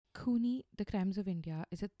Khuni, The Crimes of India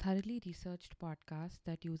is a thoroughly researched podcast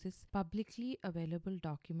that uses publicly available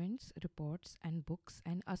documents, reports, and books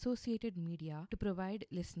and associated media to provide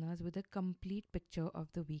listeners with a complete picture of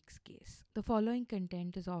the week's case. The following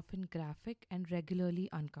content is often graphic and regularly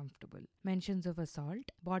uncomfortable. Mentions of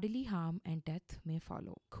assault, bodily harm, and death may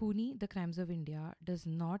follow. Khuni, The Crimes of India does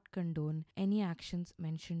not condone any actions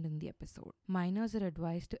mentioned in the episode. Minors are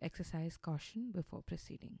advised to exercise caution before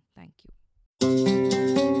proceeding. Thank you.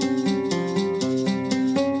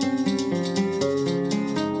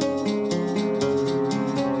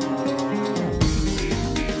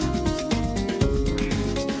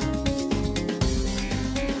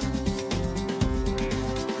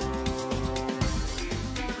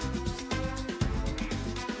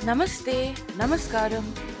 Namaste, Namaskaram.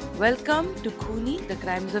 Welcome to Khuni, The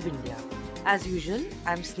Crimes of India. As usual,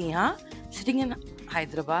 I'm Sneha, sitting in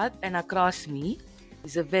Hyderabad, and across me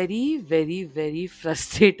is a very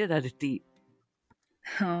frustrated Aditi.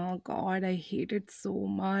 Oh God, I hate it so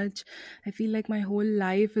much. I feel like my whole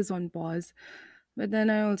life is on pause. But then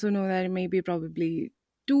I also know that maybe probably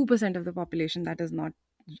 2% of the population that is not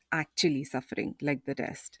actually suffering like the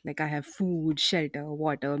rest. Like I have food, shelter,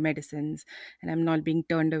 water, medicines, and I'm not being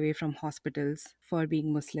turned away from hospitals for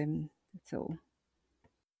being Muslim. So,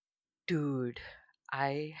 Dude,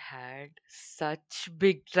 I had such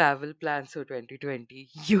big travel plans for 2020.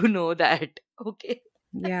 You know that, okay?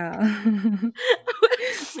 yeah.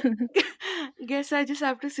 Guess I just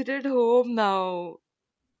have to sit at home now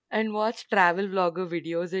and watch travel vlogger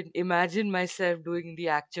videos and imagine myself doing the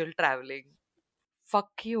actual traveling.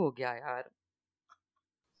 Fuck ही हो गया यार.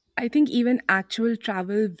 I think even actual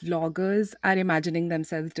travel vloggers are imagining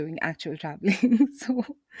themselves doing actual traveling. So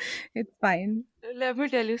it's fine. Let me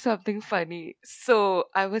tell you something funny. So,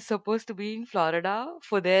 I was supposed to be in Florida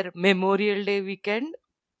for their Memorial Day weekend,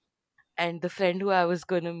 and the friend who I was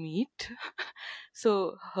gonna meet,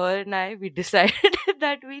 so her and I, we decided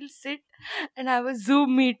that we'll sit and have a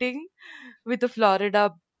Zoom meeting with a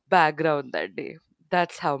Florida background that day.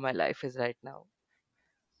 That's how my life is right now.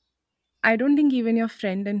 I don't think even your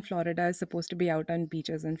friend in Florida is supposed to be out on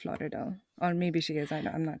beaches in Florida. Or maybe she is.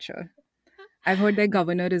 I'm not sure. I've heard their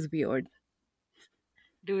governor is weird.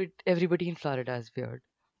 Dude, everybody in Florida is weird.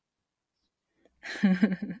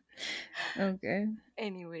 Okay.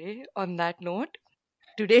 Anyway, on that note,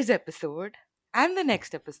 today's episode and the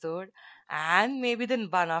next episode, and maybe the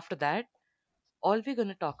one after that, all we're going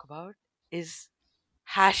to talk about is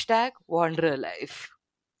hashtag Wanderer Life.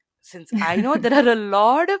 Since I know there are a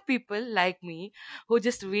lot of people like me who are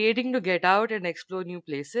just waiting to get out and explore new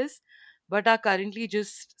places, but are currently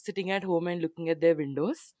just sitting at home and looking at their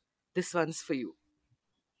windows, this one's for you.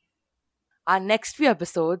 Our next few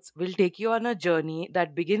episodes will take you on a journey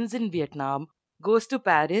that begins in Vietnam, goes to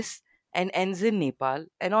Paris, and ends in Nepal,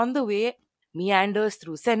 and on the way meanders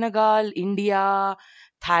through Senegal, India,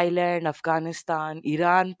 Thailand, Afghanistan,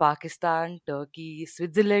 Iran, Pakistan, Turkey,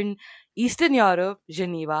 Switzerland, Eastern Europe,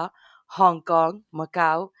 Geneva, Hong Kong,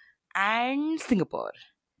 Macau, and Singapore.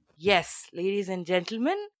 Yes, ladies and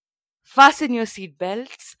gentlemen, fasten your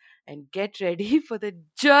seatbelts and get ready for the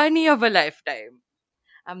journey of a lifetime.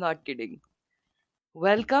 I'm not kidding.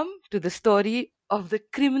 Welcome to the story of the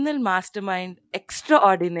criminal mastermind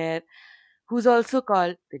extraordinaire who's also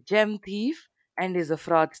called the gem thief and is a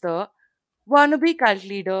fraudster, wannabe cult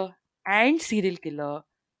leader, and serial killer,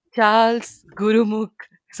 Charles Gurumukh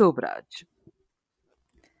Sobraj.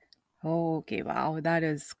 Oh, okay, wow, that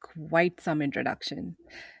is quite some introduction.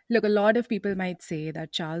 Look, a lot of people might say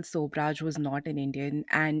that Charles Sobraj was not an Indian,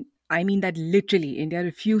 and I mean that literally, India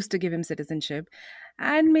refused to give him citizenship,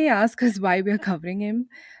 and may ask us why we are covering him.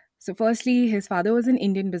 So, firstly, his father was an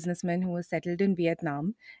Indian businessman who was settled in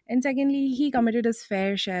Vietnam, and secondly, he committed his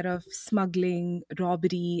fair share of smuggling,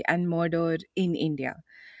 robbery, and murder in India.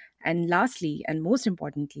 And lastly, and most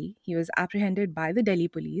importantly, he was apprehended by the Delhi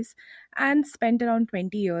police and spent around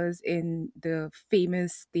 20 years in the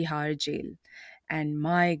famous Tihar jail. And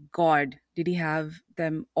my God, did he have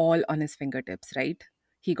them all on his fingertips, right?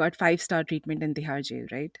 He got five-star treatment in Tihar jail,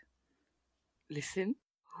 right? Listen,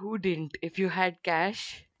 who didn't? If you had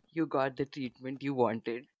cash, you got the treatment you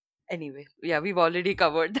wanted. Anyway, yeah, we've already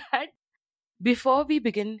covered that. Before we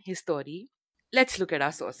begin his story, let's look at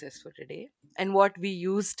our sources for today and what we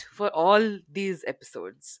used for all these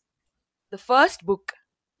episodes. The first book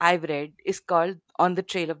I've read is called On the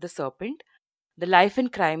Trail of the Serpent: The Life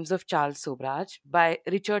and Crimes of Charles Sobraj by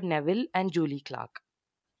Richard Neville and Julie Clark.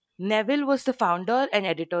 Neville was the founder and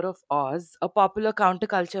editor of Oz, a popular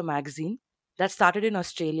counterculture magazine that started in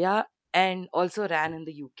Australia and also ran in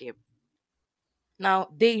the UK. Now,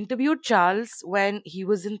 they interviewed Charles when he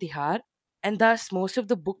was in Tihar, and thus most of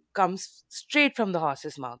the book comes straight from the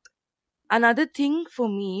horse's mouth. Another thing for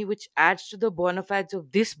me, which adds to the bona fides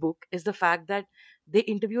of this book, is the fact that they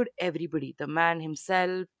interviewed everybody: the man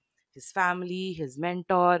himself, his family, his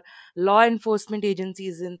mentor, law enforcement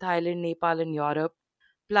agencies in Thailand, Nepal, and Europe.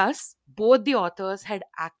 Plus, both the authors had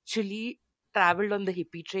actually traveled on the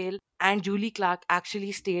hippie trail, and Julie Clark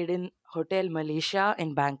actually stayed in Hotel Malaysia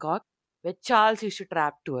in Bangkok, where Charles used to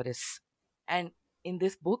trap tourists. And in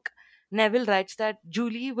this book, Neville writes that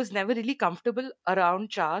Julie was never really comfortable around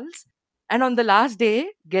Charles. And on the last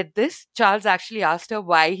day, get this, Charles actually asked her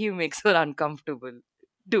why he makes her uncomfortable.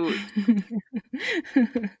 Dude,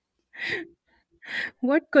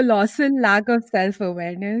 What colossal lack of self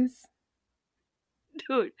awareness.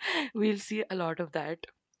 dude, we'll see a lot of that.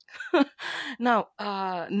 Now,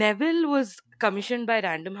 Neville was commissioned by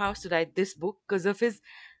Random House to write this book because of his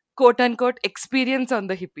quote unquote experience on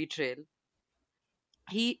the hippie trail.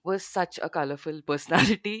 He was such a colorful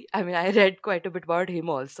personality. I mean, I read quite a bit about him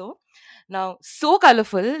also. Now, so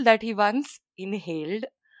colorful that he once inhaled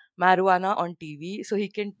marijuana on TV so he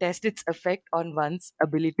can test its effect on one's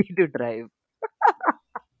ability to drive.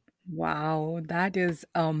 Wow, that is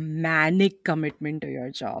a manic commitment to your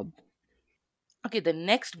job. Okay, the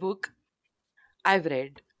next book I've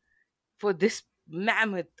read for this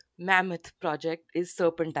mammoth project is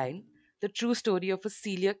Serpentine, the true story of a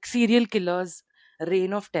serial killer's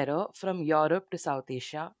reign of terror from Europe to South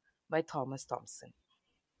Asia by Thomas Thompson.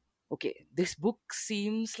 Okay, this book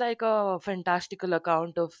seems like a fantastical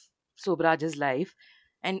account of Sobraj's life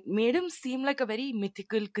and made him seem like a very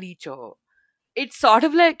mythical creature. It's sort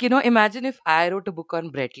of like, imagine if I wrote a book on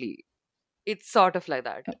Brett Lee. It's sort of like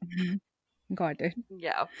that. Got it.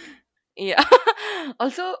 Yeah. Yeah.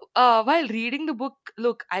 Also, while reading the book,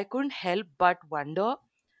 look, I couldn't help but wonder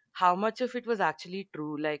how much of it was actually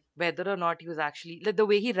true. Like, whether or not he was actually, like, the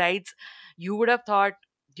way he writes, you would have thought,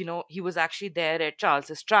 he was actually there at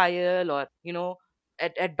Charles's trial or,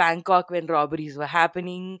 at Bangkok when robberies were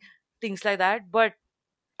happening, things like that. But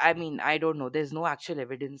I mean, I don't know. There's no actual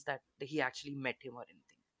evidence that he actually met him or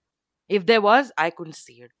anything. If there was, I couldn't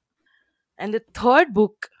see it. And the third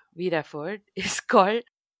book we referred is called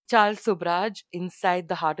Charles Sobraj Inside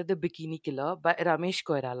the Heart of the Bikini Killer by Ramesh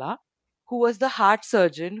Koirala, who was the heart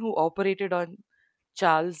surgeon who operated on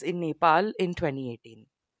Charles in Nepal in 2018.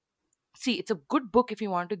 See, it's a good book if you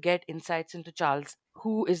want to get insights into Charles,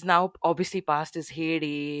 who is now obviously past his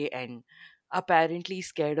heyday and apparently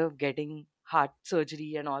scared of getting heart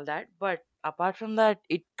surgery and all that. But apart from that,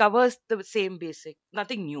 it covers the same basic,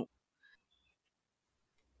 nothing new.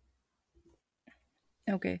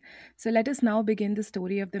 Okay, so let us now begin the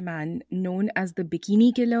story of the man known as the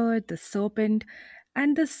Bikini Killer, the Serpent,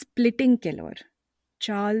 and the Splitting Killer,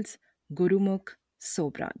 Charles Gurumukh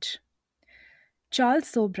Sobraj.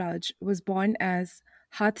 Charles Sobraj was born as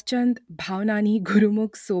Hathchand Bhavnani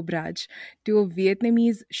Gurumukh Sobraj to a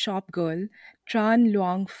Vietnamese shop girl, Tran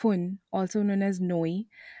Luang Phun, also known as Noi,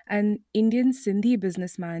 an Indian Sindhi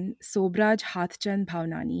businessman, Sobraj Hathchand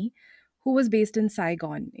Bhavnani, who was based in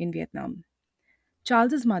Saigon in Vietnam.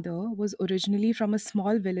 Charles's mother was originally from a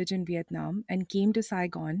small village in Vietnam and came to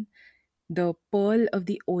Saigon, the Pearl of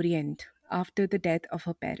the Orient, after the death of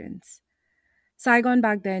her parents. Saigon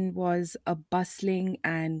back then was a bustling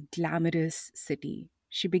and glamorous city.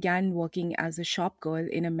 She began working as a shop girl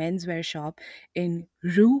in a menswear shop in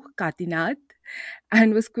Rue Catinat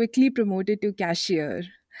and was quickly promoted to cashier.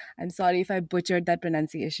 I'm sorry if I butchered that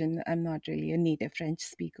pronunciation. I'm not really a native French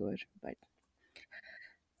speaker, but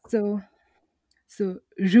so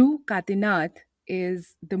Rue Catinat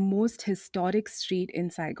is the most historic street in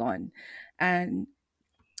Saigon, and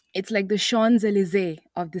it's like the Champs Elysees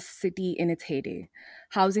of the city in its heyday,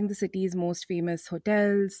 housing the city's most famous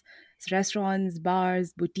hotels, restaurants,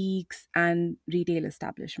 bars, boutiques, and retail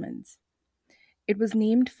establishments. It was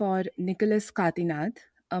named for Nicolas Catinat,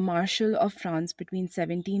 a marshal of France between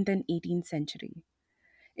 17th and 18th century.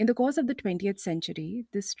 In the course of the 20th century,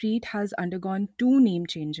 the street has undergone two name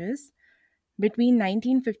changes. Between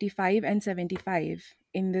 1955 and 75,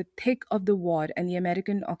 in the thick of the war and the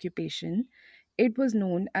American occupation, it was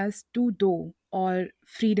known as Tu Do or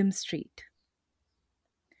Freedom Street.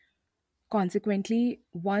 Consequently,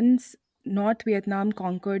 once North Vietnam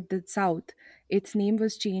conquered the South, its name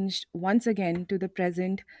was changed once again to the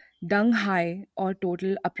present Dang Hai or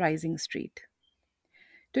Total Uprising Street.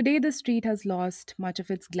 Today, the street has lost much of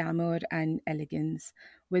its glamour and elegance,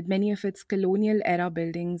 with many of its colonial era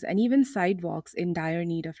buildings and even sidewalks in dire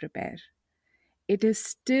need of repair. It is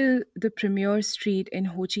still the premier street in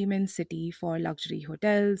Ho Chi Minh City for luxury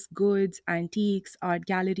hotels, goods, antiques, art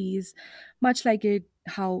galleries, much like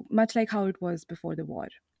how it was before the war.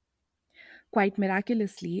 Quite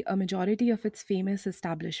miraculously, a majority of its famous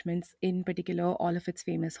establishments, in particular all of its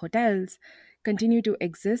famous hotels, continue to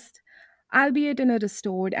exist, albeit in a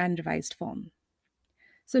restored and revised form.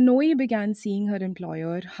 So Noe began seeing her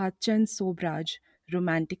employer, Hachan Sobraj,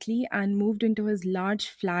 romantically and moved into his large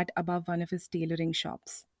flat above one of his tailoring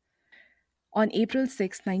shops. On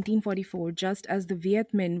April 6, 1944, just as the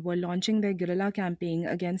Viet Minh were launching their guerrilla campaign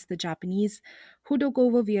against the Japanese who took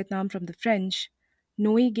over Vietnam from the French,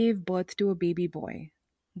 Noe gave birth to a baby boy,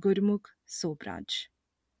 Gurmukh Sobraj.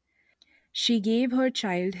 She gave her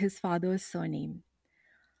child his father's surname.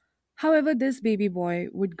 However, this baby boy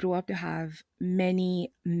would grow up to have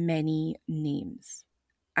many, many names.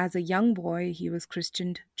 As a young boy, he was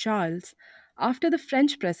christened Charles after the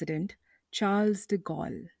French president, Charles de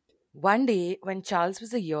Gaulle. One day, when Charles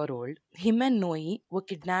was a year old, him and Noe were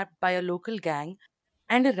kidnapped by a local gang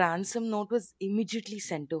and a ransom note was immediately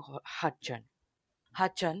sent to Hutchan.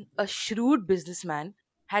 Hutchan, a shrewd businessman,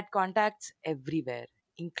 had contacts everywhere,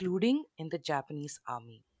 including in the Japanese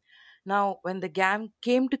army. Now, when the gang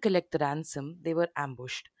came to collect the ransom, they were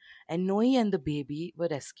ambushed, and Noe and the baby were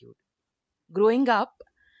rescued. Growing up,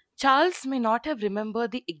 Charles may not have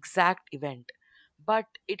remembered the exact event, but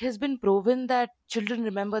it has been proven that children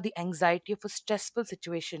remember the anxiety of a stressful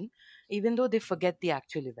situation even though they forget the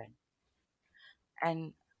actual event.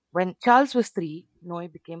 And when Charles was 3, Noe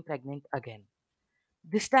became pregnant again.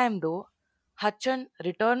 This time, though, Hutchan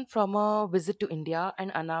returned from a visit to India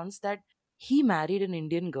and announced that he married an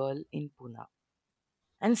Indian girl in Pune.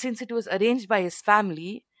 And since it was arranged by his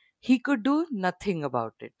family, he could do nothing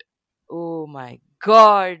about it. Oh my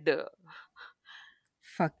god!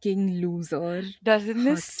 Fucking loser, Doesn't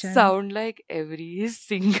this Hachan. sound like every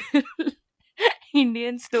single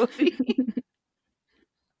Indian story?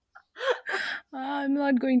 I'm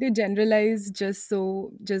not going to generalize just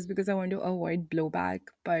because I want to avoid blowback,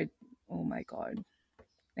 but oh my god.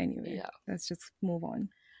 Anyway, Yeah. let's just move on.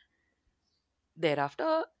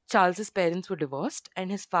 Thereafter, Charles's parents were divorced and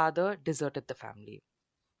his father deserted the family.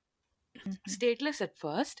 Mhm. Stateless at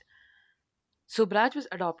first, Subraj was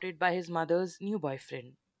adopted by his mother's new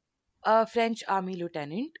boyfriend, a French army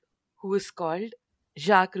lieutenant who is called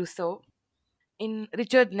Jacques Rousseau in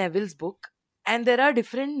Richard Neville's book. And there are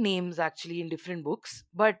different names actually in different books,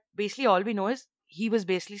 but basically all we know is he was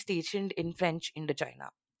basically stationed in French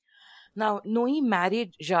Indochina. Now, Noe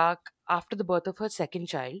married Jacques after the birth of her second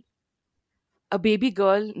child, a baby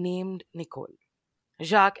girl named Nicole.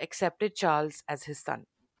 Jacques accepted Charles as his son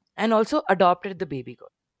and also adopted the baby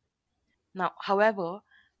girl. Now, however,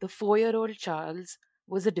 the 4-year-old Charles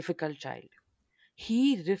was a difficult child.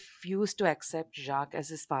 He refused to accept Jacques as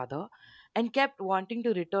his father and kept wanting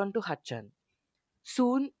to return to Hutchan.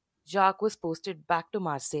 Soon, Jacques was posted back to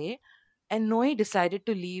Marseille, and Noé decided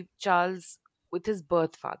to leave Charles with his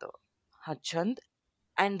birth father, Hutchand,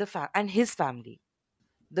 and and his family.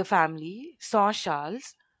 The family saw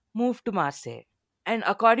Charles move to Marseille. And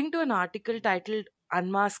according to an article titled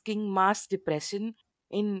Unmasking Mass Depression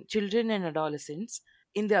in Children and Adolescents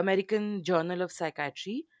in the American Journal of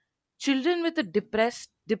Psychiatry, children with a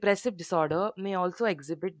depressive disorder may also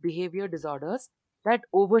exhibit behavior disorders that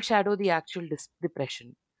overshadow the actual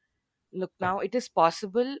depression. Look, now it is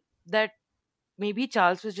possible that maybe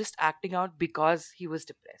Charles was just acting out because he was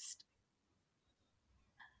depressed.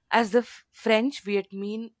 As the French Viet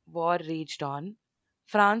Minh War raged on,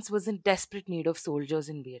 France was in desperate need of soldiers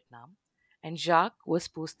in Vietnam, and Jacques was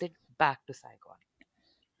posted back to Saigon.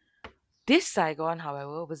 This Saigon,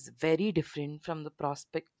 however, was very different from the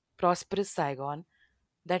prosperous Saigon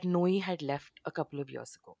that Noe had left a couple of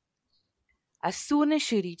years ago. As soon as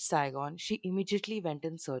she reached Saigon, she immediately went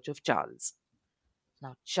in search of Charles.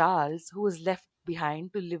 Now, Charles, who was left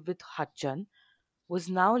behind to live with Hutchan, was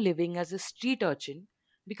now living as a street urchin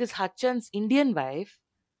because Hutchan's Indian wife,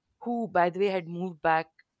 who by the way had moved back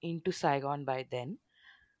into Saigon by then,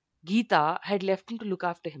 Geeta, had left him to look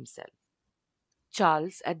after himself.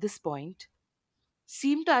 Charles, at this point,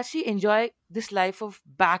 seemed to actually enjoy this life of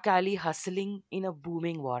back alley hustling in a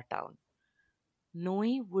booming war town.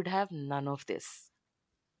 Noe would have none of this.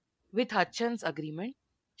 With Hutchan's agreement,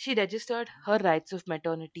 she registered her rights of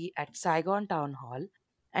maternity at Saigon Town Hall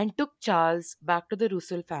and took Charles back to the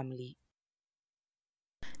Russell family.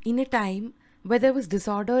 In a time where there was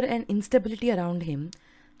disorder and instability around him,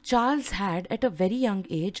 Charles had, at a very young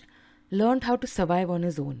age, learned how to survive on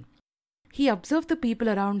his own. He observed the people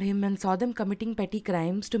around him and saw them committing petty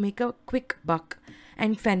crimes to make a quick buck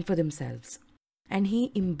and fend for themselves. And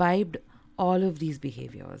he imbibed all of these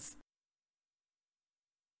behaviors.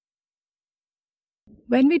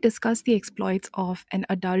 When we discuss the exploits of an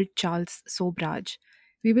adult Charles Sobraj,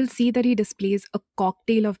 we will see that he displays a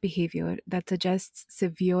cocktail of behavior that suggests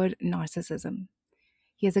severe narcissism.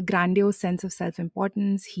 He has a grandiose sense of self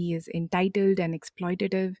importance. He is entitled and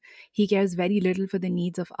exploitative. He cares very little for the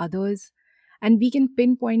needs of others. And we can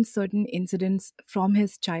pinpoint certain incidents from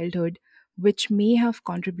his childhood which may have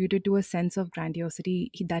contributed to a sense of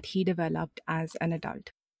grandiosity that he developed as an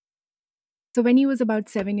adult. So, when he was about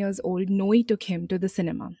 7 years old, Noe took him to the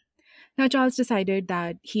cinema. Now, Charles decided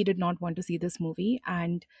that he did not want to see this movie,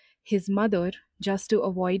 and his mother, just to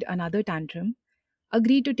avoid another tantrum,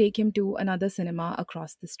 agreed to take him to another cinema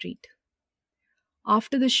across the street.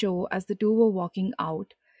 After the show, as the two were walking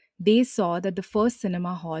out, they saw that the first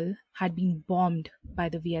cinema hall had been bombed by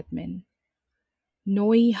the Viet Minh.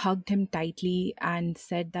 Noe hugged him tightly and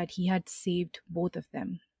said that he had saved both of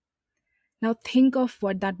them. Now, think of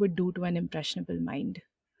what that would do to an impressionable mind.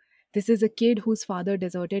 This is a kid whose father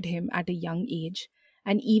deserted him at a young age,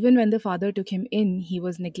 and even when the father took him in, he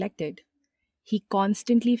was neglected. He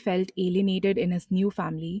constantly felt alienated in his new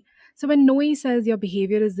family. So when Noe says your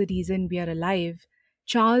behavior is the reason we are alive,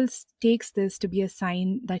 Charles takes this to be a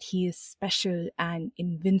sign that he is special and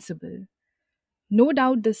invincible. No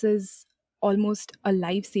doubt this is almost a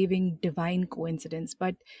life saving divine coincidence,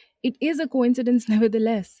 but it is a coincidence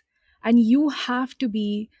nevertheless. And you have to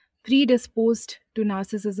be predisposed to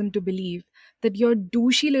narcissism to believe that your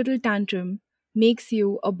douchey little tantrum makes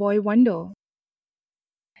you a boy wonder.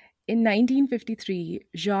 In 1953,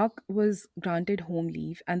 Jacques was granted home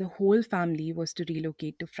leave and the whole family was to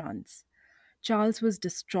relocate to France. Charles was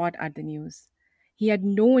distraught at the news. He had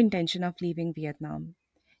no intention of leaving Vietnam.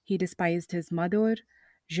 He despised his mother,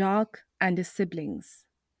 Jacques, and his siblings.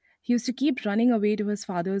 He used to keep running away to his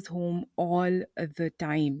father's home all the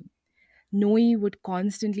time. Noe would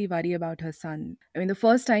constantly worry about her son. I mean, the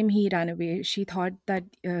first time he ran away, she thought that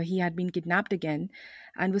he had been kidnapped again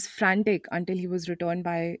and was frantic until he was returned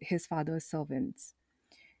by his father's servants.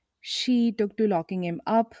 She took to locking him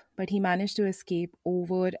up, but he managed to escape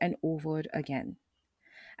over and over again.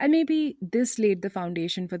 And maybe this laid the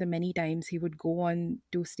foundation for the many times he would go on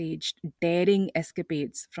to stage daring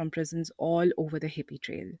escapades from prisons all over the hippie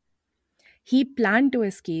trail. He planned to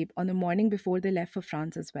escape on the morning before they left for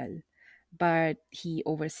France as well, but he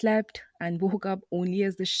overslept and woke up only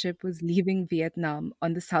as the ship was leaving Vietnam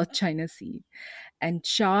on the South China Sea. And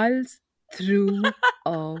Charles threw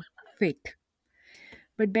a fit.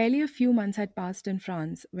 But barely a few months had passed in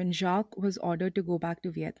France when Jacques was ordered to go back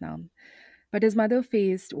to Vietnam. But his mother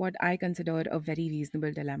faced what I considered a very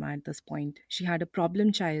reasonable dilemma at this point. She had a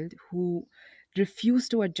problem child who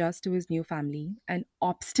refused to adjust to his new family and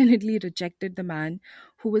obstinately rejected the man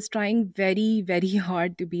who was trying very, very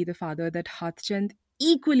hard to be the father that Harchand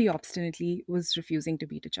equally obstinately was refusing to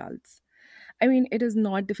be to Charles. I mean, it is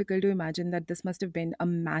not difficult to imagine that this must have been a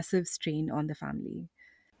massive strain on the family.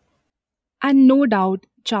 And no doubt,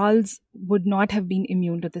 Charles would not have been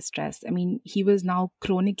immune to the stress. I mean, he was now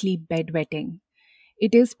chronically bedwetting.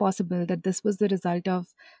 It is possible that this was the result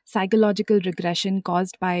of psychological regression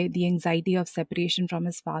caused by the anxiety of separation from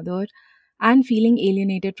his father and feeling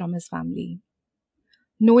alienated from his family.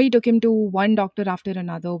 Noe took him to one doctor after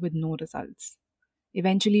another with no results.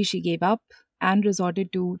 Eventually, she gave up and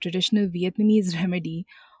resorted to traditional Vietnamese remedy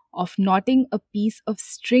of knotting a piece of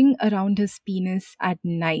string around his penis at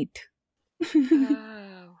night.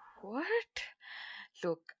 What?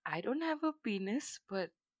 Look, I don't have a penis,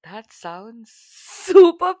 but that sounds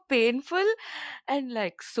super painful and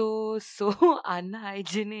like so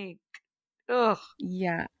unhygienic. Ugh.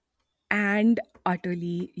 Yeah, and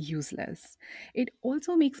utterly useless. It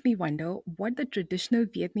also makes me wonder what the traditional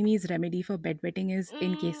Vietnamese remedy for bedwetting is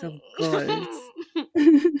in case Mm. of girls.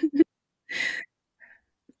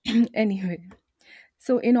 Anyway,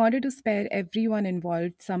 so in order to spare everyone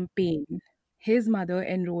involved some pain, his mother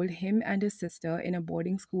enrolled him and his sister in a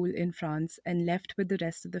boarding school in France and left with the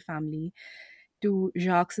rest of the family to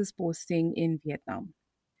Jacques' posting in Vietnam.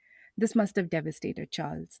 This must have devastated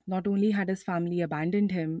Charles. Not only had his family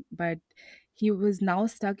abandoned him, but he was now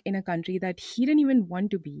stuck in a country that he didn't even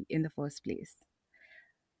want to be in the first place.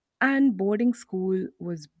 And boarding school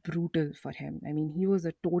was brutal for him. I mean, he was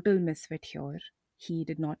a total misfit here. He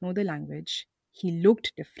did not know the language, he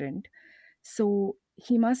looked different. So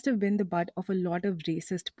he must have been the butt of a lot of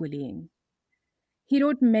racist bullying. He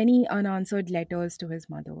wrote many unanswered letters to his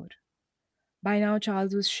mother. By now,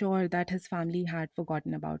 Charles was sure that his family had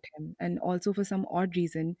forgotten about him, and also for some odd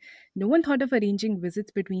reason, no one thought of arranging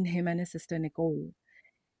visits between him and his sister Nicole.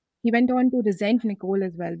 He went on to resent Nicole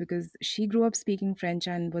as well because she grew up speaking French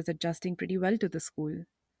and was adjusting pretty well to the school.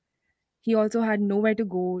 He also had nowhere to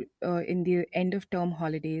go in the end of term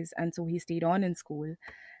holidays, and so he stayed on in school.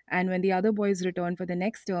 And when the other boys returned for the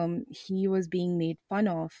next term, he was being made fun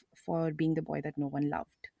of for being the boy that no one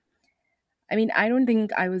loved. I mean, I don't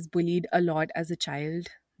think I was bullied a lot as a child,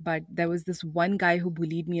 but there was this one guy who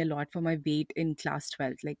bullied me a lot for my weight in class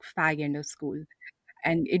 12, like fag end of school.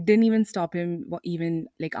 And it didn't even stop him even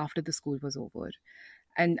like after the school was over.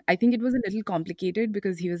 And I think it was a little complicated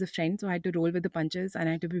because he was a friend, so I had to roll with the punches and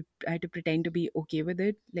I had to pretend to be okay with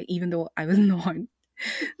it, like even though I was not.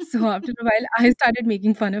 So after a while, I started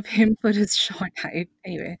making fun of him for his short height.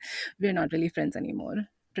 Anyway, we're not really friends anymore,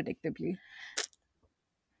 predictably.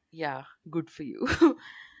 Yeah, good for you.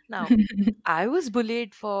 Now, I was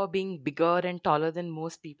bullied for being bigger and taller than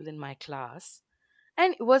most people in my class.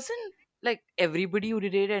 And it wasn't like everybody who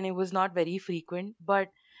did it, and it was not very frequent,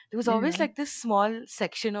 but there was always Yeah. like this small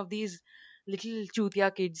section of these little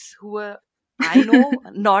chutia kids who were, I know,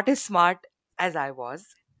 not as smart as I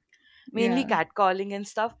was, mainly Yeah. catcalling and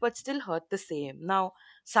stuff, but still hurt the same. Now,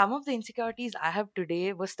 some of the insecurities I have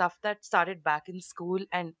today were stuff that started back in school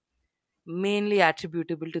and mainly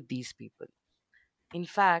attributable to these people. In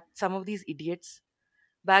fact, some of these idiots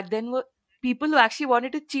back then were people who actually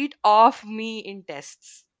wanted to cheat off me in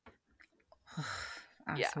tests.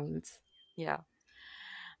 Yeah, Assholes. yeah.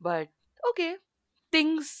 But okay,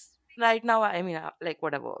 things right now, I mean, like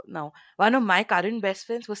whatever. Now, one of my current best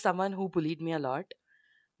friends was someone who bullied me a lot.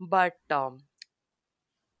 But,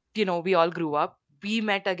 we all grew up. We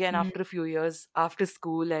met again Mm, after a few years after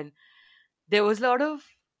school, and there was a lot of,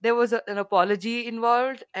 there was an apology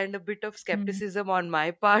involved and a bit of mm, skepticism on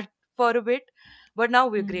my part for a bit. But now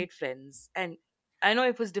we're mm. great friends. And I know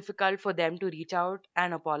it was difficult for them to reach out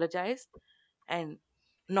and apologize. And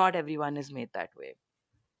not everyone is made that way.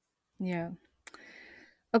 Yeah.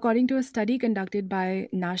 According to a study conducted by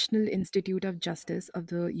National Institute of Justice of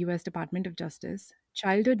the US Department of Justice,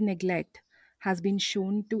 childhood neglect has been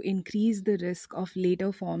shown to increase the risk of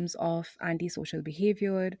later forms of antisocial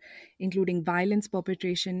behavior, including violence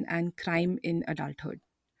perpetration and crime in adulthood.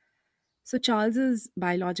 So, Charles's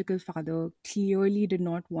biological father clearly did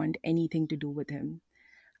not want anything to do with him,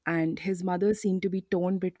 and his mother seemed to be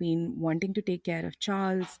torn between wanting to take care of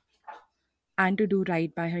Charles and to do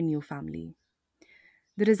right by her new family.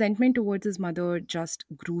 The resentment towards his mother just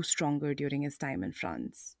grew stronger during his time in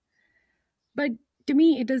France. But to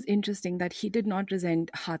me, it is interesting that he did not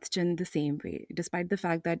resent Hathchand the same way, despite the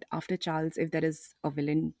fact that after Charles, if there is a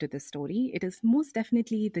villain to this story, it is most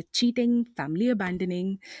definitely the cheating, family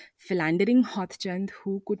abandoning, philandering Hathchand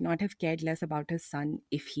who could not have cared less about his son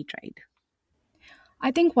if he tried.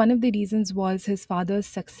 I think one of the reasons was his father's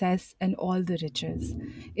success and all the riches.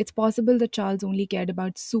 It's possible that Charles only cared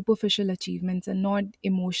about superficial achievements and not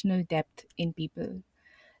emotional depth in people.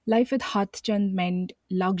 Life with Hathchand meant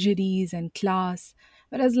luxuries and class,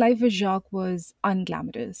 whereas life with Jacques was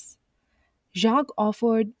unglamorous. Jacques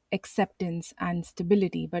offered acceptance and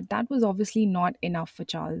stability, but that was obviously not enough for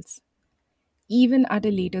Charles. Even at a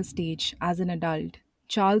later stage, as an adult,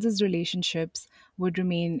 Charles's relationships would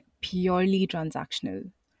remain purely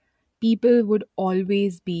transactional. People would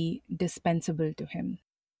always be dispensable to him.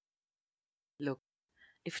 Look,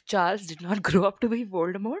 if Charles did not grow up to be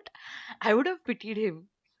Voldemort, I would have pitied him,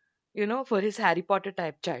 for his Harry Potter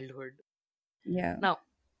type childhood. Yeah. Now,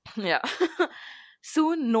 yeah.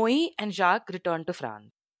 Soon, Noe and Jacques returned to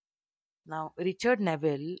France. Now, Richard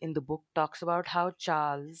Neville in the book talks about how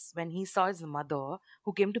Charles, when he saw his mother,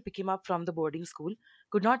 who came to pick him up from the boarding school,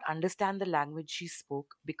 could not understand the language she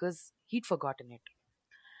spoke because he'd forgotten it.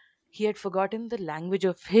 He had forgotten the language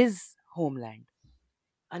of his homeland.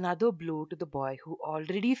 Another blow to the boy who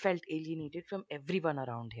already felt alienated from everyone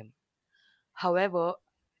around him. However,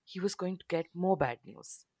 he was going to get more bad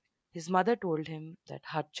news. His mother told him that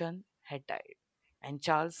Hudson had died, and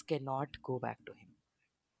Charles cannot go back to him.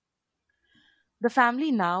 The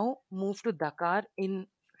family now moved to Dakar in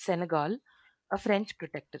Senegal, a French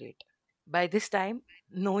protectorate. By this time,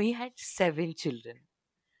 Noe had 7 children,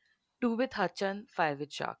 two with Hudson, five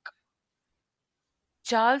with Jacques.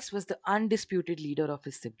 Charles was the undisputed leader of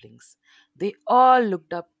his siblings. They all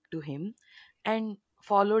looked up to him and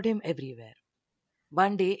followed him everywhere.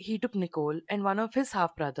 One day, he took Nicole and one of his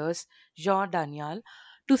half brothers, Jean Daniel,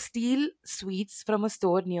 to steal sweets from a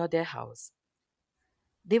store near their house.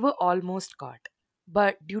 They were almost caught,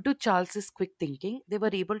 but due to Charles's quick thinking, they were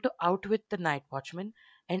able to outwit the night watchman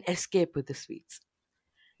and escape with the sweets.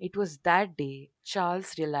 It was that day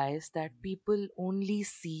Charles realized that people only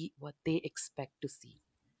see what they expect to see.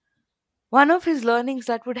 One of his learnings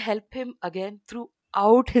that would help him again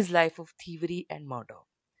throughout his life of thievery and murder.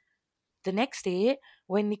 The next day,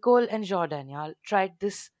 when Nicole and Jean Daniel tried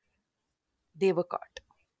this, they were caught.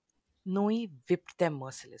 Noe whipped them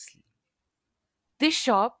mercilessly. This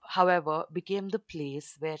shop, however, became the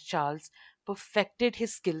place where Charles perfected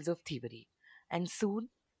his skills of thievery, and soon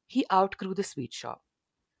he outgrew the sweet shop.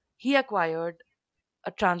 He acquired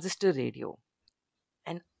a transistor radio,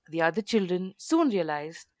 and the other children soon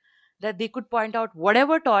realized that they could point out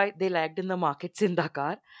whatever toy they liked in the markets in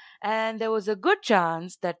Dakar, and there was a good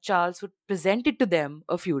chance that Charles would present it to them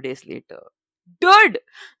a few days later. Dude!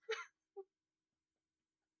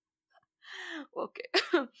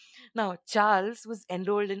 Okay. Now, Charles was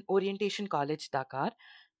enrolled in Orientation College, Dakar,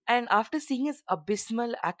 and after seeing his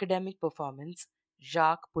abysmal academic performance,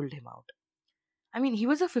 Jacques pulled him out. I mean, he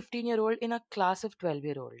was a 15-year-old in a class of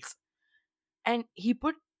 12-year-olds, and he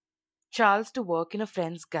put Charles to work in a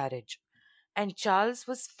friend's garage. And Charles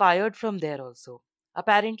was fired from there also.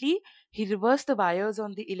 Apparently, he reversed the wires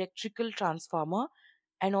on the electrical transformer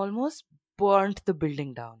and almost burnt the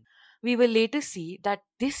building down. We will later see that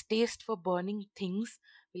this taste for burning things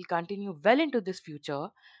will continue well into this future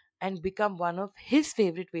and become one of his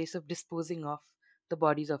favorite ways of disposing of the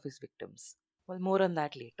bodies of his victims. Well, more on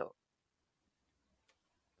that later.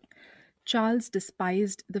 Charles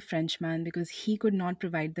despised the Frenchman because he could not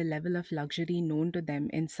provide the level of luxury known to them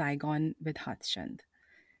in Saigon with Harthchand.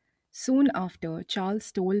 Soon after, Charles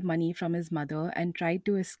stole money from his mother and tried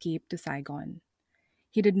to escape to Saigon.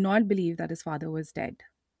 He did not believe that his father was dead.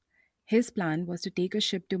 His plan was to take a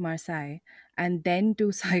ship to Marseille and then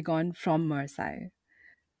to Saigon from Marseille.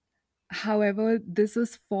 However, this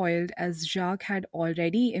was foiled as Jacques had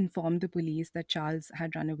already informed the police that Charles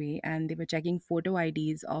had run away and they were checking photo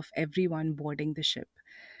IDs of everyone boarding the ship.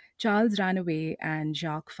 Charles ran away and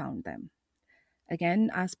Jacques found them.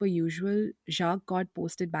 Again, as per usual, Jacques got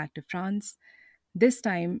posted back to France. This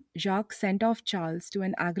time, Jacques sent off Charles to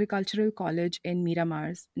an agricultural college in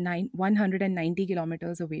Miramars, 190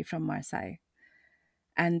 kilometers away from Marseille.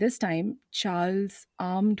 And this time, Charles,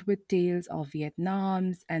 armed with tales of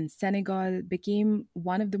Vietnam's and Senegal, became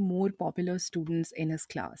one of the more popular students in his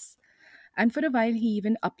class. And for a while, he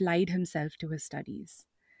even applied himself to his studies.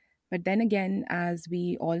 But then again, as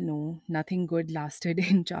we all know, nothing good lasted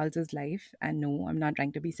in Charles's life. And no, I'm not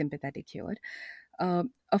trying to be sympathetic here.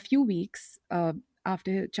 A few weeks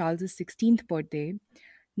after Charles's 16th birthday,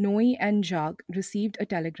 Noe and Jacques received a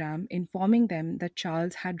telegram informing them that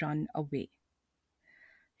Charles had run away.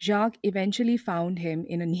 Jacques eventually found him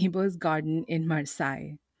in a neighbor's garden in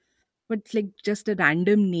Marseille. But like just a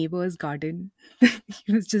random neighbor's garden.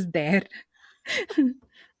 He was just there.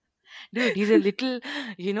 Dude, he's a little,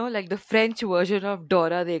 like the French version of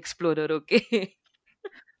Dora the Explorer, okay?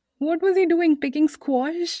 What was he doing? Picking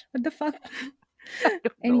squash? What the fuck? I don't know.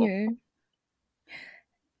 Anyway,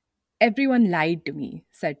 everyone lied to me,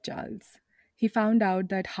 said Charles. He found out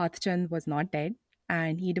that Hathchand was not dead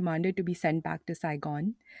and he demanded to be sent back to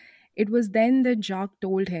Saigon. It was then that Jacques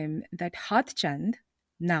told him that Hathchand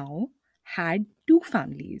now had two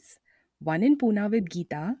families, one in Pune with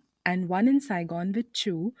Geeta and one in Saigon with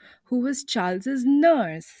Chu, who was Charles's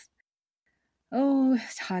nurse. Oh,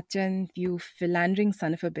 Hathchand, you philandering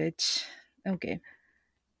son of a bitch. Okay.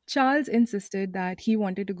 Charles insisted that he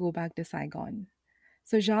wanted to go back to Saigon.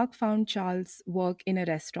 So Jacques found Charles work in a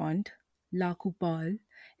restaurant, La Coupole,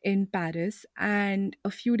 in Paris, and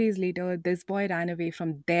a few days later, this boy ran away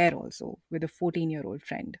from there also with a 14-year-old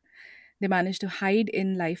friend. They managed to hide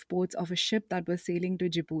in lifeboats of a ship that was sailing to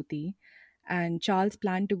Djibouti, and Charles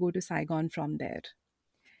planned to go to Saigon from there.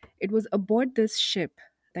 It was aboard this ship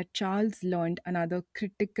that Charles learned another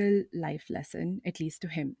critical life lesson, at least to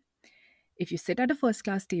him. If you sit at a first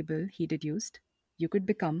class table, he deduced, you could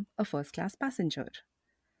become a first class passenger.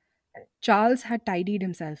 Charles had tidied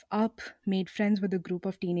himself up, made friends with a group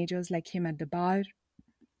of teenagers like him at the bar.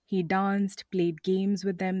 He danced, played games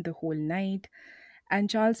with them the whole night, and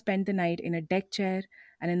Charles spent the night in a deck chair.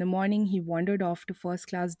 And in the morning, he wandered off to first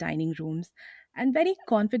class dining rooms and very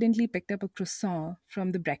confidently picked up a croissant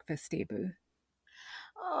from the breakfast table.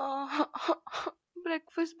 Oh,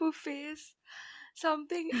 breakfast buffets.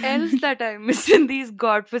 Something else that I miss in these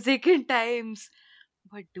godforsaken times.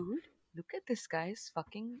 But dude, look at this guy's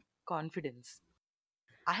fucking confidence.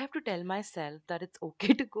 I have to tell myself that it's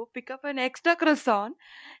okay to go pick up an extra croissant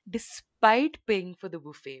despite paying for the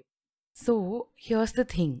buffet. So, here's the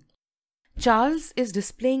thing. Charles is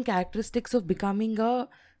displaying characteristics of becoming a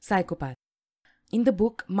psychopath. In the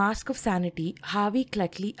book Mask of Sanity, Harvey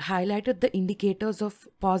Cleckley highlighted the indicators of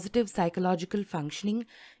positive psychological functioning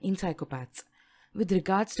in psychopaths. With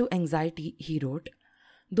regards to anxiety, he wrote,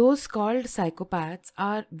 those called psychopaths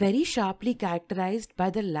are very sharply characterized by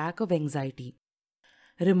the lack of anxiety,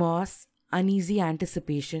 remorse, uneasy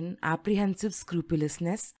anticipation, apprehensive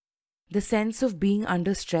scrupulousness, the sense of being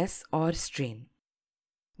under stress or strain.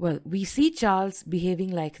 Well, we see Charles behaving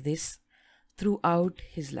like this throughout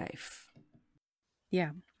his life.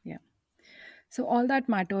 Yeah, yeah. So all that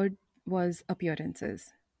mattered was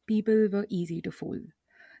appearances. People were easy to fool.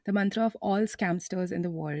 The mantra of all scamsters in the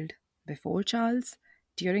world, before Charles,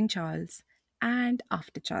 during Charles, and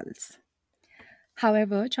after Charles.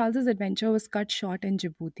 However, Charles's adventure was cut short in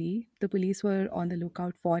Djibouti. The police were on the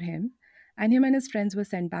lookout for him, and him and his friends were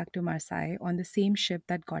sent back to Marseille on the same ship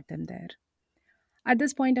that got them there. At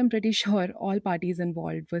this point, I'm pretty sure all parties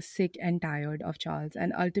involved were sick and tired of Charles,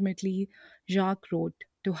 and ultimately, Jacques wrote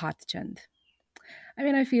to Harthchand. I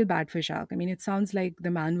mean, I feel bad for Jacques. I mean, it sounds like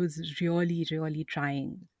the man was really, really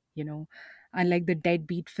trying, you know, unlike the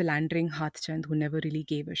deadbeat philandering Harthchand who never really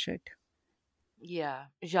gave a shit. Yeah,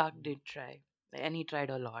 Jacques did try, and he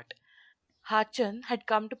tried a lot. Hachan had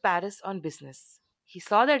come to Paris on business. He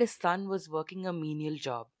saw that his son was working a menial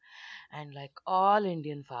job, and like all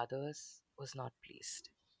Indian fathers, was not pleased.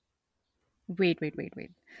 Wait.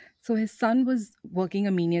 So his son was working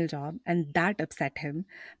a menial job and that upset him.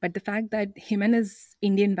 But the fact that him and his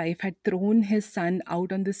Indian wife had thrown his son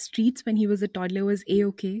out on the streets when he was a toddler was a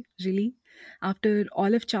okay, really? After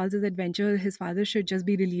all of Charles's adventure, his father should just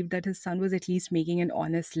be relieved that his son was at least making an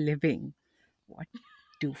honest living. What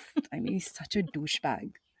doof. I mean, he's such a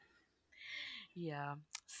douchebag. Yeah.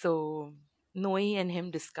 So Noe and him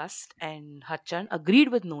discussed, and Hachan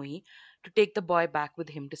agreed with Noe to take the boy back with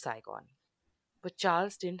him to Saigon. But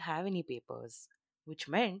Charles didn't have any papers, which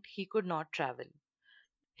meant he could not travel.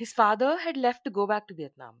 His father had left to go back to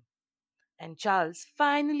Vietnam, and Charles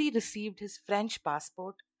finally received his French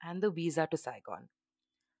passport and the visa to Saigon.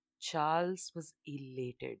 Charles was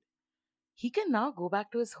elated. He can now go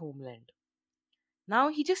back to his homeland. Now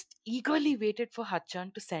he just eagerly waited for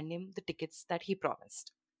Hachan to send him the tickets that he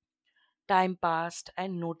promised. Time passed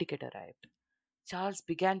and no ticket arrived. Charles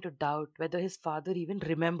began to doubt whether his father even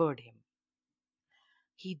remembered him.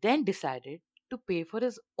 He then decided to pay for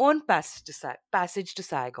his own passage to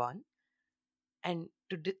Saigon, and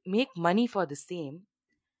to make money for the same,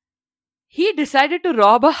 he decided to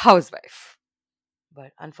rob a housewife.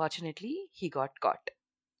 But unfortunately, he got caught.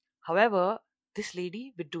 However, this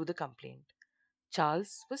lady withdrew the complaint.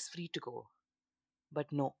 Charles was free to go.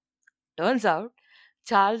 But no, turns out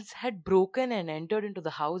Charles had broken and entered into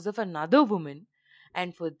the house of another woman,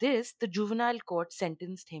 and for this, the juvenile court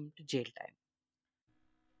sentenced him to jail time.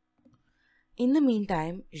 In the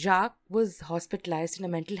meantime, Jacques was hospitalized in a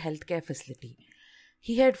mental health care facility.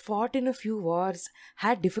 He had fought in a few wars,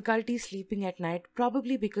 had difficulty sleeping at night,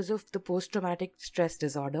 probably because of the post traumatic stress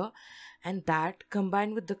disorder, and that,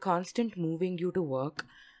 combined with the constant moving due to work,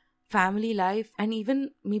 family life, and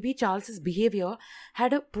even maybe Charles's behavior,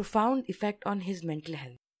 had a profound effect on his mental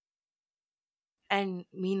health. And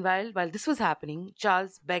meanwhile, while this was happening,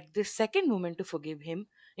 Charles begged this second woman to forgive him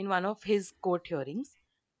in one of his court hearings.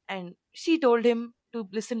 And she told him to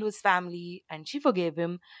listen to his family, and she forgave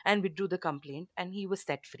him and withdrew the complaint, and he was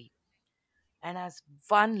set free. And as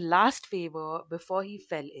one last favor before he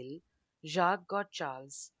fell ill, Jacques got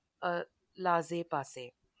Charles a laissez passer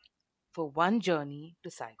for one journey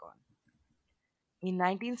to Saigon. In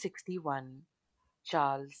 1961,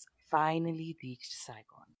 Charles finally reached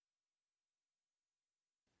Saigon.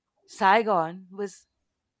 Saigon was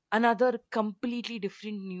another completely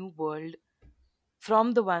different new world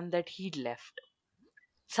from the one that he'd left.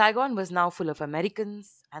 Saigon was now full of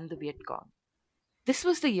Americans and the Viet Cong. This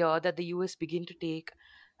was the year that the US began to take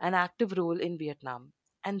an active role in Vietnam,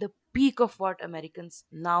 and the peak of what Americans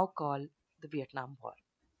now call the Vietnam War,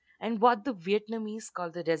 and what the Vietnamese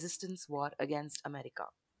call the Resistance War against America.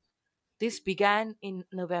 This began in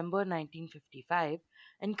November 1955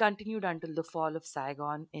 and continued until the fall of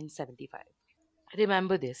Saigon in 75.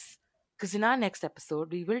 Remember this, because in our next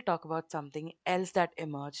episode, we will talk about something else that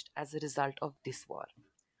emerged as a result of this war.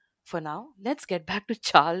 For now, let's get back to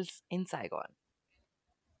Charles in Saigon.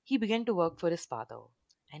 He began to work for his father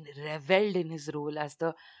and reveled in his role as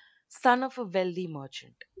the son of a wealthy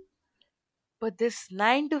merchant. But this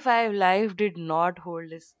 9 to 5 life did not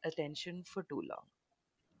hold his attention for too long.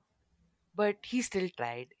 But he still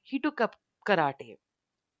tried. He took up karate.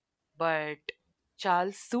 But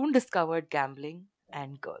Charles soon discovered gambling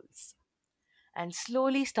and girls, and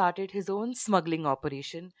slowly started his own smuggling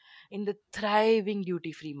operation in the thriving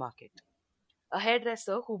duty free market. A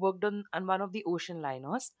hairdresser who worked on one of the ocean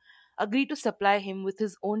liners agreed to supply him with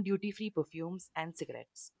his own duty free perfumes and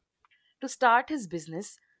cigarettes. To start his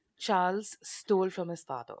business, Charles stole from his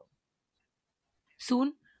father.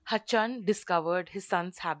 Soon, Hachan discovered his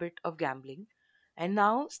son's habit of gambling and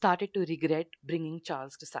now started to regret bringing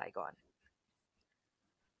Charles to Saigon.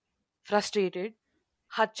 Frustrated,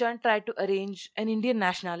 Hutchan tried to arrange an Indian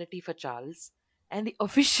nationality for Charles, and the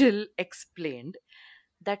official explained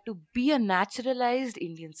that to be a naturalized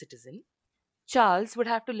Indian citizen, Charles would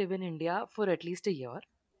have to live in India for at least a year,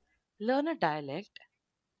 learn a dialect,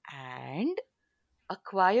 and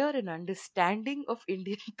acquire an understanding of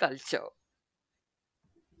Indian culture.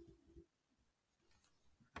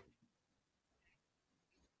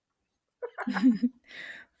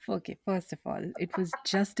 Okay, first of all, it was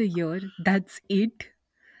just a year. That's it.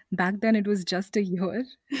 Back then, it was just a year.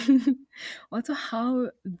 Also, how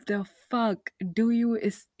the fuck do you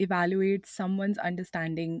evaluate someone's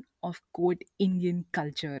understanding of quote Indian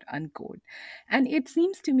culture unquote? And it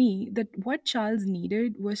seems to me that what Charles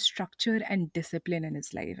needed was structure and discipline in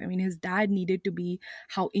his life. I mean, his dad needed to be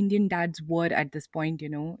how Indian dads were at this point,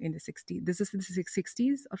 in the 60s. This is the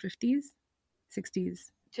 60s or 50s?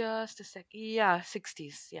 60s. Just a sec. Yeah,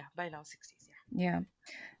 60s. Yeah, by now 60s. Yeah.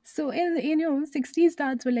 So in 60s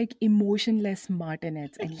dads were like emotionless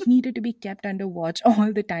martinets and he needed to be kept under watch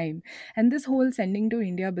all the time. And this whole sending to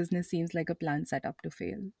India business seems like a plan set up to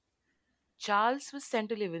fail. Charles was sent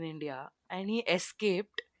to live in India and he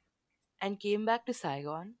escaped and came back to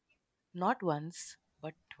Saigon not once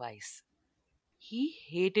but twice. He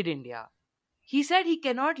hated India. He said he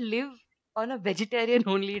cannot live on a vegetarian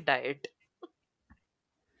only diet.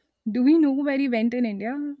 Do we know where he went in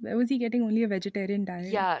India? Where was he getting only a vegetarian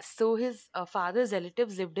diet? Yeah, so his father's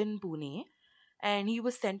relatives lived in Pune and he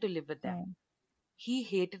was sent to live with them. Oh. He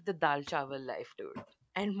hated the dal chawal life, dude.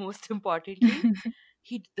 And most importantly,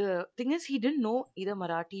 the thing is he didn't know either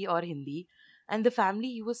Marathi or Hindi, and the family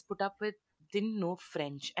he was put up with didn't know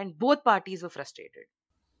French, and both parties were frustrated.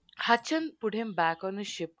 Hutchin put him back on a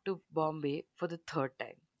ship to Bombay for the third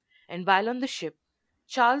time. And while on the ship,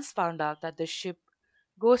 Charles found out that the ship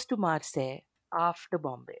goes to Marseille after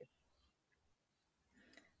Bombay.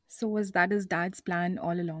 So was that his dad's plan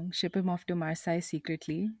all along? Ship him off to Marseille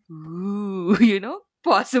secretly? Ooh,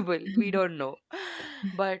 possible. We don't know.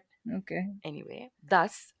 But Okay. anyway,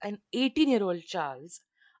 thus, an 18-year-old Charles,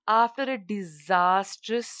 after a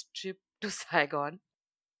disastrous trip to Saigon,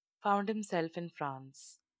 found himself in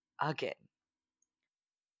France again.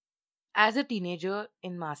 As a teenager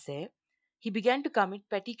in Marseille, he began to commit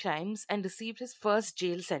petty crimes and received his first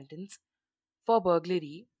jail sentence for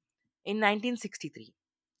burglary in 1963,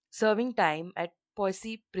 serving time at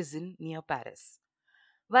Poissy prison near Paris.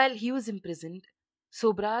 While he was imprisoned,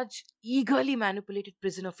 Sobraj eagerly manipulated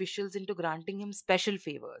prison officials into granting him special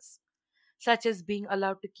favors, such as being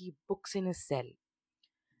allowed to keep books in his cell.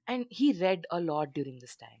 And he read a lot during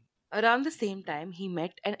this time. Around the same time, he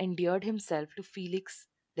met and endeared himself to Felix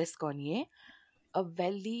Desconnier, a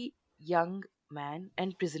wealthy young man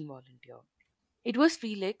and prison volunteer. It was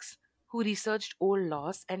Felix who researched old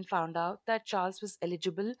laws and found out that Charles was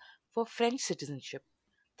eligible for French citizenship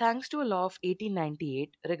thanks to a law of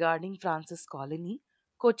 1898 regarding France's colony,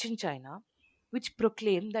 Cochin China, which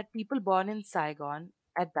proclaimed that people born in Saigon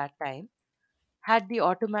at that time had the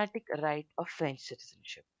automatic right of French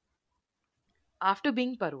citizenship. After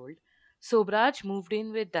being paroled, Sobraj moved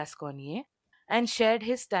in with Dasconnier and shared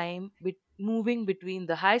his time moving between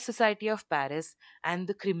the high society of Paris and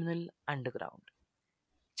the criminal underground.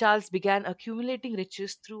 Charles began accumulating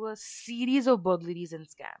riches through a series of burglaries and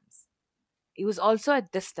scams. It was also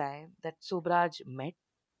at this time that Sobraj met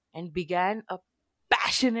and began a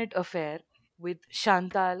passionate affair with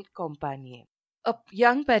Chantal Compagnie, a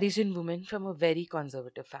young Parisian woman from a very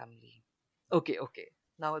conservative family. Okay, okay.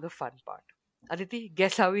 Now the fun part. Aditi,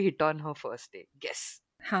 guess how he hit on her first day? Guess.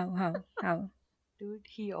 How? Dude,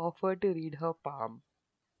 he offered to read her palm.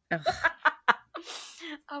 Ugh.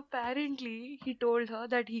 Apparently, he told her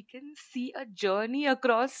that he can see a journey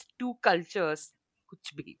across two cultures.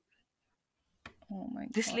 Kuch bhi. Oh my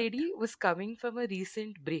This god. lady was coming from a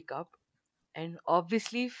recent breakup and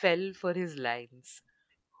obviously fell for his lines.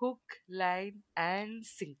 Hook, line, and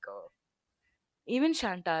sinker. Even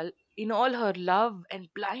Chantal, in all her love and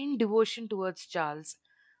blind devotion towards Charles,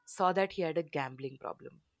 saw that he had a gambling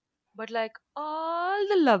problem. But like all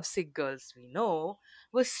the lovesick girls we know,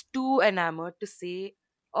 was too enamored to say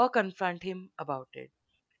or confront him about it.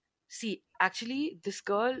 See, actually, this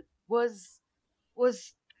girl was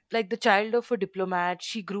like the child of a diplomat.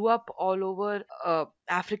 She grew up all over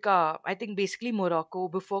Africa, I think basically Morocco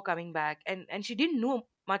before coming back, and she didn't know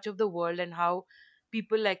much of the world and how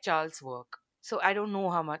people like Charles work. So I don't know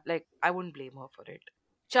how much. Like I wouldn't blame her for it.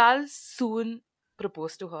 Charles soon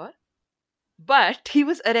proposed to her, but he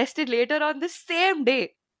was arrested later on the same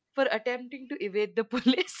day for attempting to evade the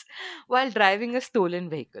police while driving a stolen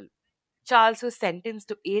vehicle. Charles was sentenced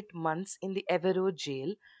to 8 months in the Evero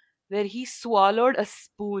jail, where he swallowed a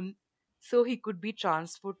spoon so he could be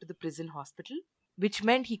transferred to the prison hospital, which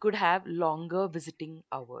meant he could have longer visiting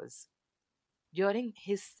hours. During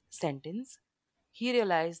his sentence, he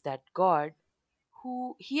realized that God,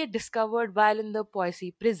 who he had discovered while in the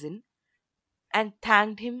Poissy prison, and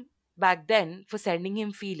thanked him back then for sending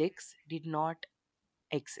him Felix, did not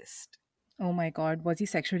exist. Oh my god, was he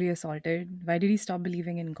sexually assaulted? Why did he stop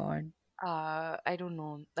believing in God? I don't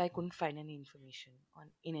know. I couldn't find any information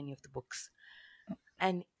on in any of the books.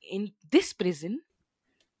 And in this prison,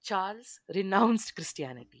 Charles renounced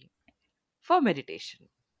Christianity for meditation.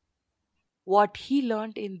 What he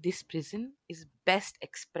learned in this prison is best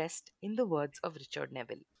expressed in the words of Richard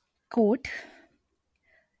Neville. Quote,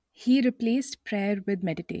 he replaced prayer with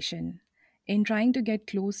meditation. In trying to get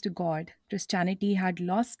close to God, Christianity had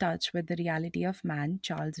lost touch with the reality of man,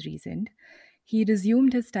 Charles reasoned. He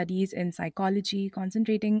resumed his studies in psychology,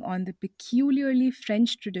 concentrating on the peculiarly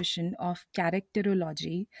French tradition of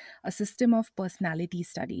characterology, a system of personality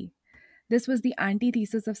study. This was the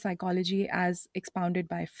antithesis of psychology as expounded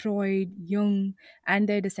by Freud, Jung, and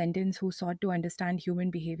their descendants who sought to understand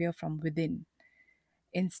human behavior from within.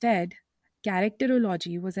 Instead,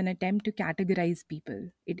 characterology was an attempt to categorize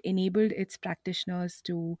people. It enabled its practitioners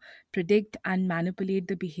to predict and manipulate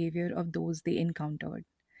the behavior of those they encountered.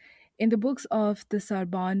 In the books of the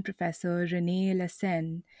Sorbonne professor René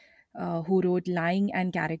Lessen, who wrote Lying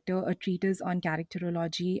and Character, a treatise on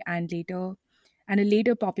characterology, and a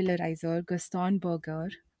later popularizer, Gaston Berger,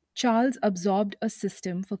 Charles absorbed a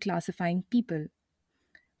system for classifying people.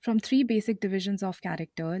 From three basic divisions of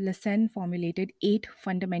character, Lessen formulated eight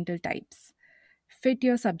fundamental types. Fit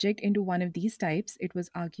your subject into one of these types, it was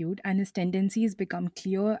argued, and his tendencies become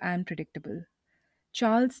clear and predictable.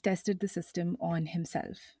 Charles tested the system on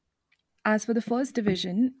himself. As for the first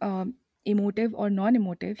division, emotive or non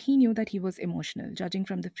emotive, he knew that he was emotional, judging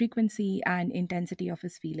from the frequency and intensity of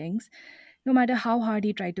his feelings, no matter how hard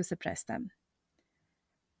he tried to suppress them.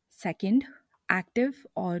 Second, active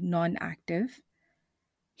or non active,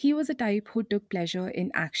 he was a type who took pleasure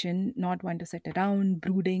in action, not one to sit around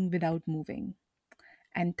brooding without moving.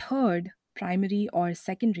 And third, primary or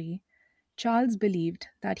secondary, Charles believed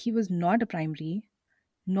that he was not a primary,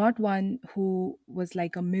 not one who was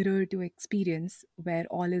like a mirror to experience where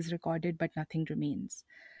all is recorded but nothing remains.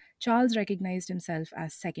 Charles recognized himself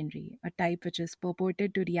as secondary, a type which is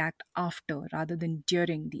purported to react after rather than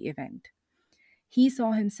during the event. He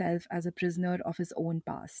saw himself as a prisoner of his own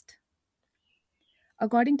past.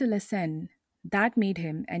 According to Lessen, that made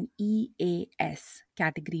him an EAS,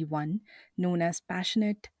 Category 1, known as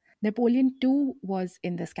passionate. Napoleon too was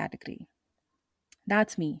in this category.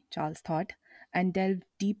 That's me, Charles thought, and delved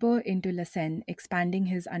deeper into Lessen, expanding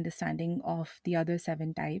his understanding of the other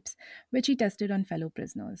seven types, which he tested on fellow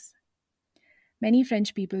prisoners. Many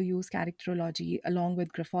French people use characterology along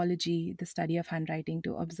with graphology, the study of handwriting,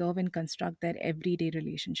 to observe and construct their everyday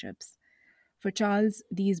relationships. For Charles,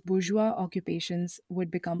 these bourgeois occupations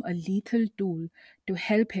would become a lethal tool to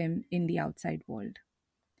help him in the outside world.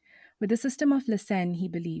 With the system of Lessen, he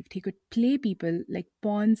believed he could play people like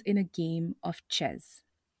pawns in a game of chess.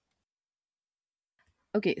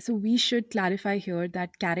 Okay, so we should clarify here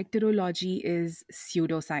that characterology is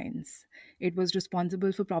pseudoscience. It was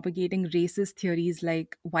responsible for propagating racist theories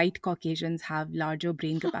like white Caucasians have larger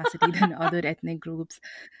brain capacity than other ethnic groups.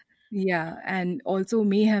 Yeah, and also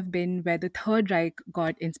may have been where the Third Reich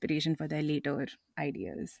got inspiration for their later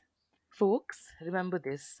ideas. Folks, remember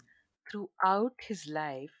this. Throughout his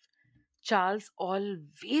life, Charles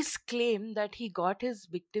always claimed that he got his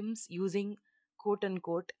victims using quote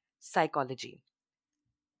unquote psychology.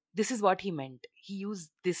 This is what he meant. He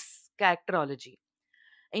used this characterology.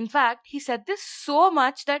 In fact, he said this so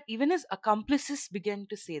much that even his accomplices began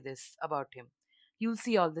to say this about him. You'll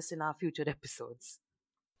see all this in our future episodes.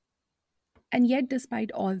 And yet,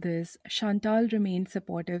 despite all this, Chantal remained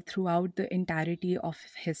supportive throughout the entirety of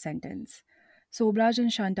his sentence. Sobraj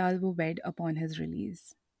and Chantal were wed upon his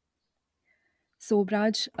release.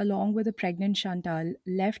 Sobraj, along with the pregnant Chantal,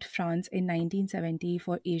 left France in 1970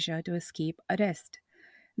 for Asia to escape arrest.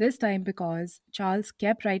 This time because Charles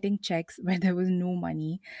kept writing checks where there was no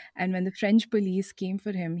money, and when the French police came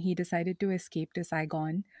for him, he decided to escape to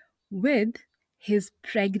Saigon with his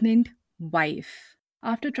pregnant wife.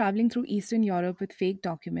 After traveling through Eastern Europe with fake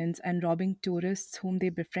documents and robbing tourists whom they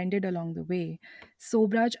befriended along the way,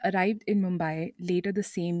 Sobraj arrived in Mumbai later the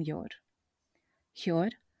same year. Here,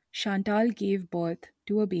 Chantal gave birth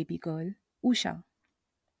to a baby girl, Usha.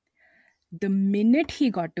 The minute he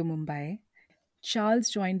got to Mumbai, Charles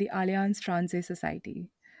joined the Alliance Francaise Society.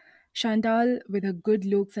 Chantal, with her good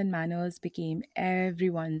looks and manners, became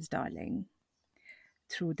everyone's darling.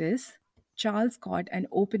 Through this, Charles caught an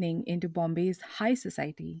opening into Bombay's high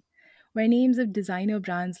society, where names of designer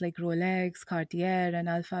brands like Rolex, Cartier, and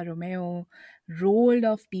Alfa Romeo rolled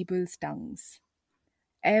off people's tongues.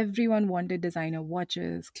 Everyone wanted designer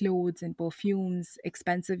watches, clothes, and perfumes,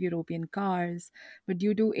 expensive European cars, but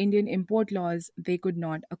due to Indian import laws, they could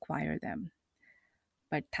not acquire them.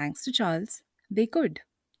 But thanks to Charles, they could.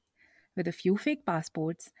 With a few fake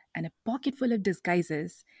passports and a pocket full of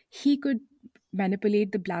disguises, he could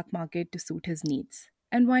manipulate the black market to suit his needs.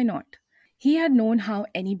 And why not? He had known how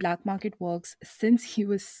any black market works since he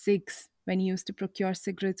was 6 when he used to procure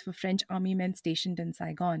cigarettes for French army men stationed in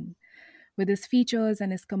Saigon. With his features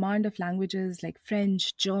and his command of languages like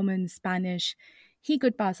French, German, Spanish, he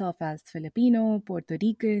could pass off as Filipino, Puerto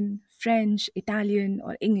Rican, French, Italian,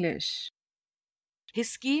 or English. His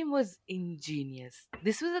scheme was ingenious.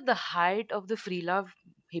 This was at the height of the free love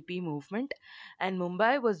hippie movement, and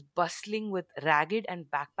Mumbai was bustling with ragged and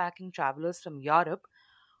backpacking travelers from Europe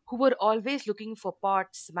who were always looking for pot,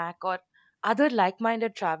 smack, or other like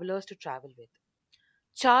minded travelers to travel with.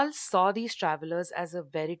 Charles saw these travelers as a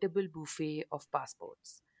veritable buffet of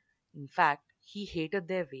passports. In fact, he hated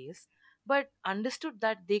their ways, but understood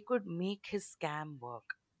that they could make his scam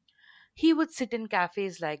work. He would sit in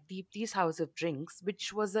cafes like Deepti's House of Drinks,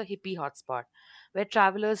 which was a hippie hotspot, where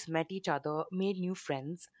travelers met each other, made new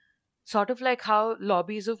friends, sort of like how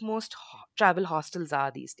lobbies of most travel hostels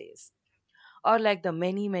are these days. Or like the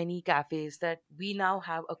many, many cafes that we now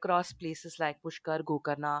have across places like Pushkar,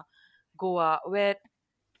 Gokarna, Goa, where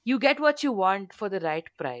you get what you want for the right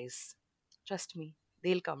price. Trust me,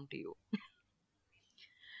 they'll come to you.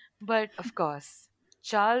 But of course,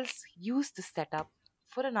 Charles used this setup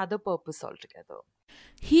for another purpose altogether.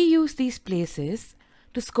 He used these places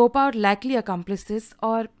to scope out likely accomplices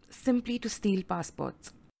or simply to steal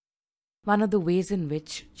passports. One of the ways in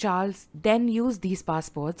which Charles then used these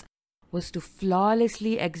passports was to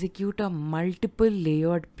flawlessly execute a multiple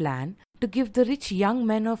layered plan to give the rich young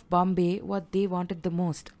men of Bombay what they wanted the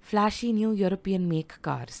most: flashy new European make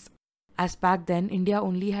cars. As back then, India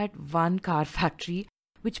only had one car factory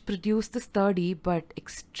which produced the sturdy but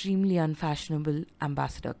extremely unfashionable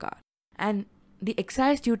ambassador car. And the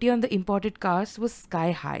excise duty on the imported cars was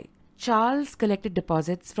sky high. Charles collected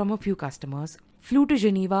deposits from a few customers, flew to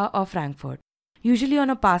Geneva or Frankfurt, usually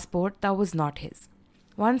on a passport that was not his.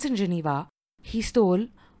 Once in Geneva, he stole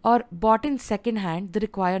or bought in second hand the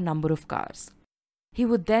required number of cars. He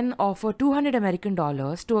would then offer 200 American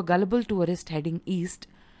dollars to a gullible tourist heading east,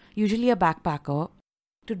 usually a backpacker,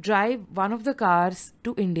 to drive one of the cars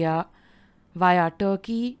to India via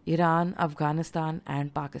Turkey, Iran, Afghanistan,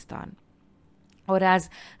 and Pakistan. Or, as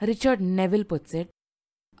Richard Neville puts it,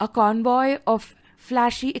 a convoy of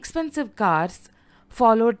flashy, expensive cars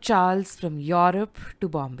followed Charles from Europe to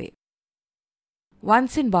Bombay.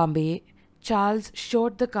 Once in Bombay, Charles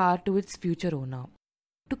showed the car to its future owner,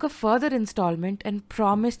 took a further installment, and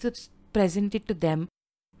promised to present it to them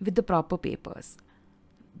with the proper papers.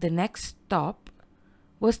 The next stop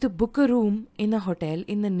was to book a room in a hotel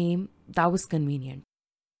in the name that was convenient.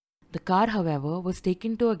 The car, however, was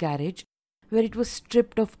taken to a garage where it was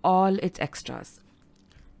stripped of all its extras.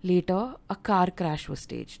 Later, a car crash was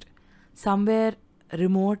staged, somewhere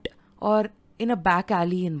remote or in a back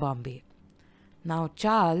alley in Bombay. Now,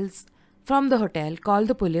 Charles, from the hotel, called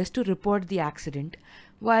the police to report the accident,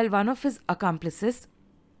 while one of his accomplices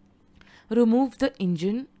removed the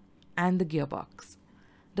engine and the gearbox.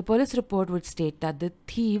 The police report would state that the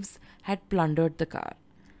thieves had plundered the car.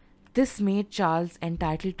 This made Charles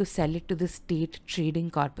entitled to sell it to the State Trading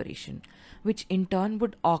Corporation, which in turn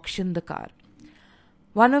would auction the car.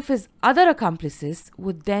 One of his other accomplices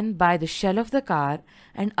would then buy the shell of the car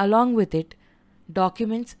and, along with it,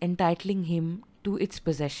 documents entitling him to its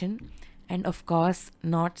possession and, of course,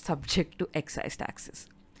 not subject to excise taxes.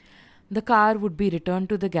 The car would be returned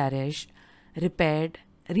to the garage, repaired,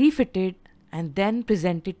 refitted, and then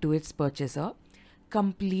presented to its purchaser,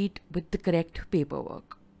 complete with the correct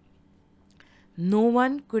paperwork. No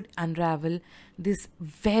one could unravel this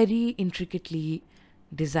very intricately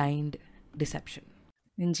designed deception.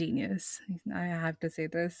 Ingenious. I have to say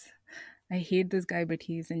this. I hate this guy, but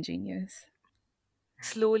he's ingenious.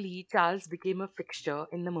 Slowly, Charles became a fixture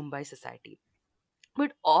in the Mumbai society.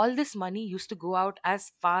 But all this money used to go out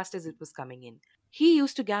as fast as it was coming in. He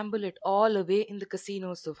used to gamble it all away in the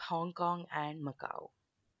casinos of Hong Kong and Macau.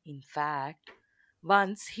 In fact,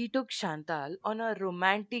 once he took Chantal on a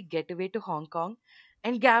romantic getaway to Hong Kong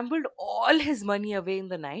and gambled all his money away in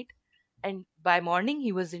the night, and by morning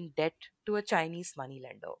he was in debt to a Chinese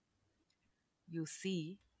moneylender. You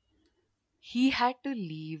see, he had to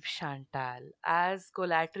leave Chantal as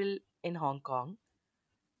collateral in Hong Kong,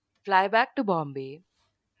 fly back to Bombay,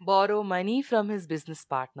 borrow money from his business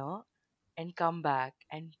partner, and come back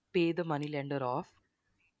and pay the moneylender off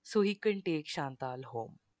so he can take Chantal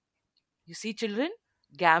home. You see, children,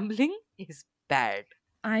 gambling is bad.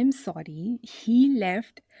 I'm sorry, he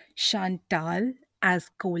left Chantal as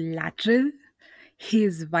collateral,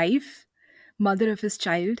 his wife, mother of his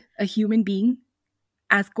child, a human being,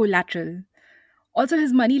 as collateral. Also,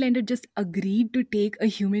 his moneylender just agreed to take a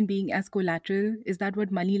human being as collateral. Is that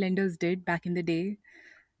what moneylenders did back in the day?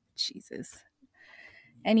 Jesus.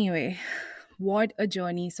 Anyway, what a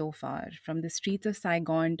journey so far from the streets of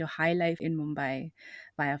Saigon to high life in Mumbai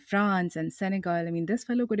via France and Senegal. I mean, this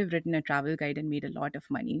fellow could have written a travel guide and made a lot of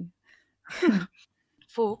money.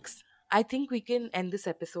 Folks, I think we can end this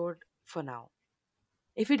episode for now.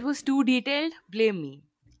 If it was too detailed, blame me.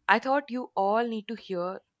 I thought you all need to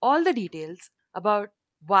hear all the details about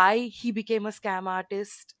why he became a scam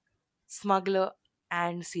artist, smuggler,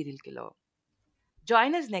 and serial killer.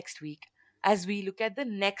 Join us next week as we look at the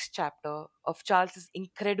next chapter of Charles's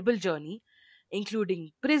incredible journey,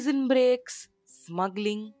 including prison breaks,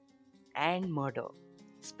 smuggling, and murder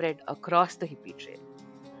spread across the hippie trail.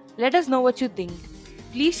 Let us know what you think.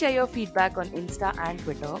 Please share your feedback on Insta and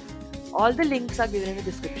Twitter. All the links are given in the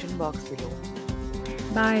description box below.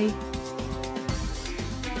 Bye.